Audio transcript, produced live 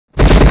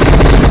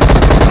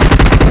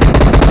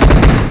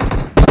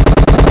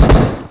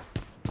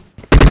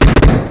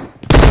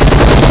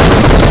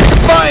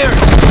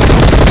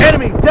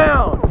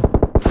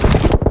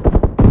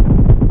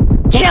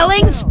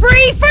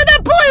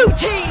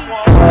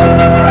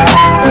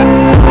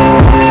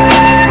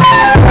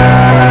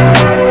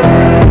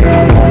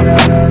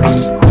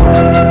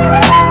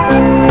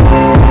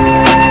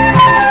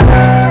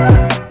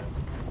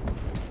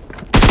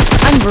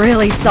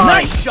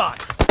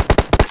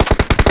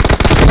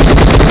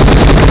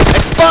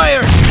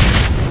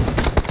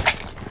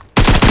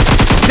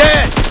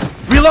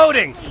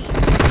Reloading!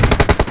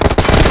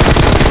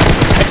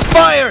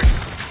 Expired!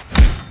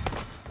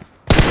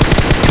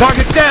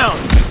 Target down!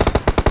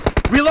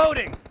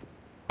 Reloading!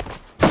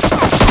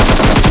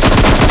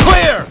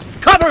 Clear!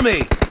 Cover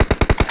me!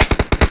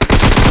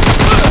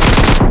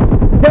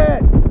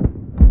 Dead!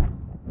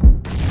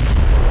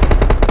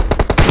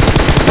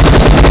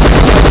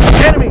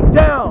 Enemy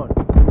down!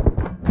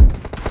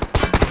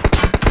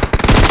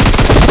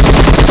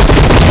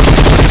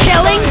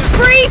 Killing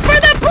spree for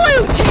the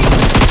blue team!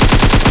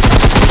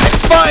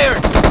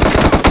 Expired!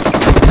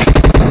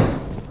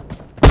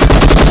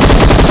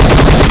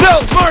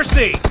 No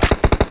mercy!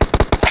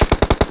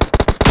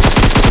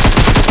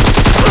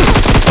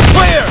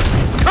 Clear!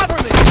 Cover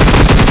me!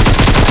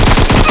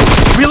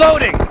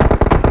 Reloading!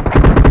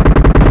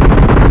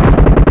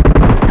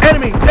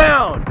 Enemy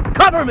down!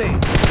 Cover me!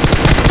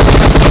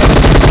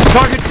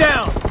 Target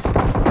down!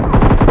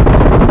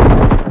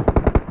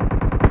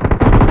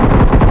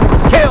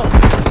 Kill!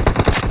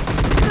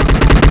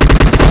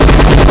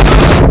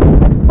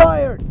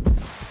 Expired!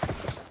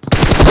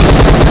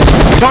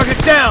 Target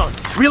down!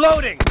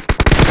 Reloading!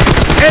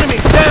 Enemy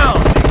down!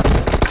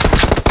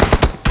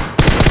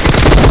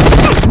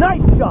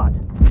 Nice shot!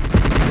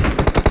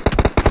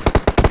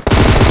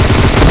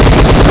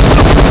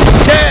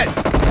 Dead!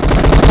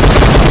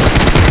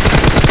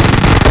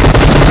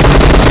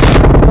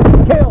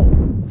 Kill!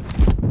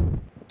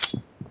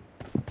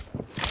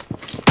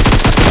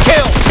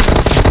 Kill!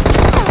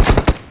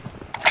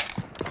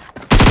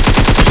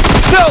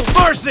 No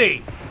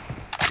mercy!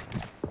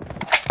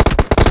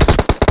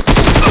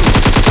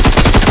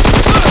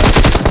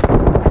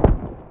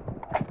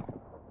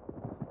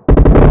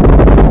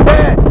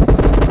 Dead!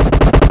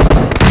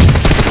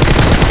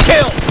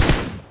 Kill!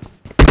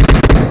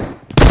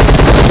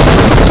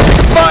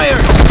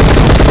 Expired!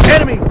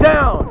 Enemy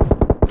down!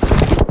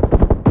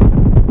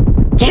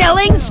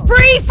 Killing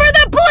spree for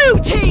the blue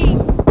team!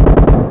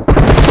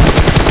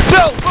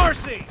 No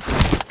mercy!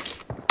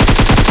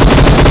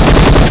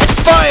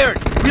 Expired!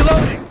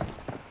 Reloading!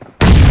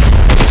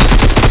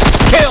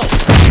 Kill!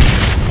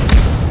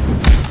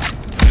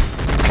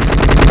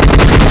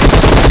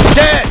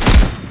 Dead!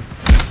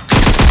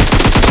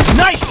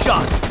 Nice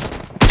shot!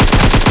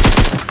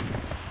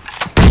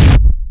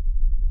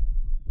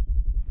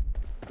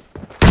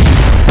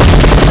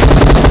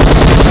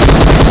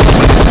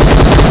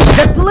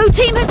 The blue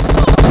team has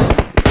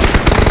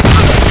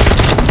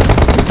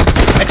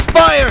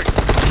Expired!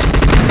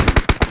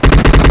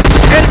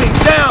 Enemy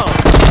down!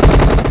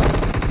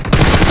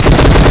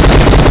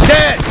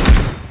 Dead!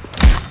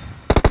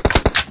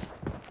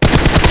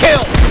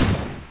 Kill!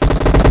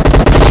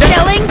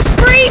 killing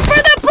spree for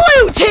the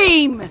blue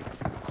team!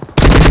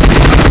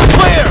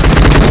 Clear!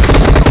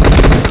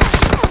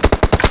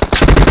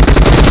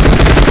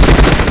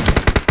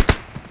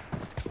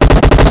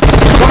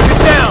 Target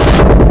down!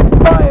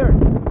 Expired!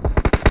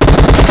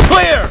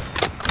 Clear!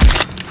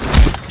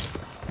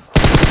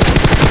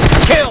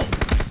 Kill!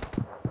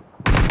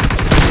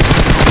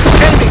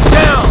 Enemy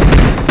down!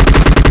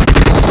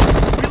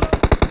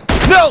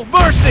 No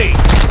mercy!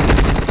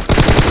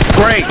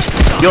 Great!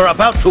 You're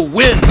about to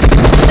win!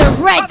 The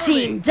red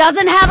team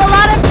doesn't have a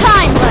lot of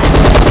time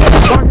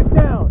left! Target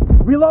down!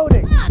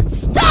 Reloading!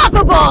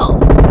 Unstoppable!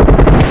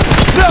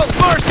 No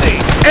mercy!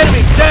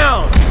 Enemy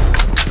down!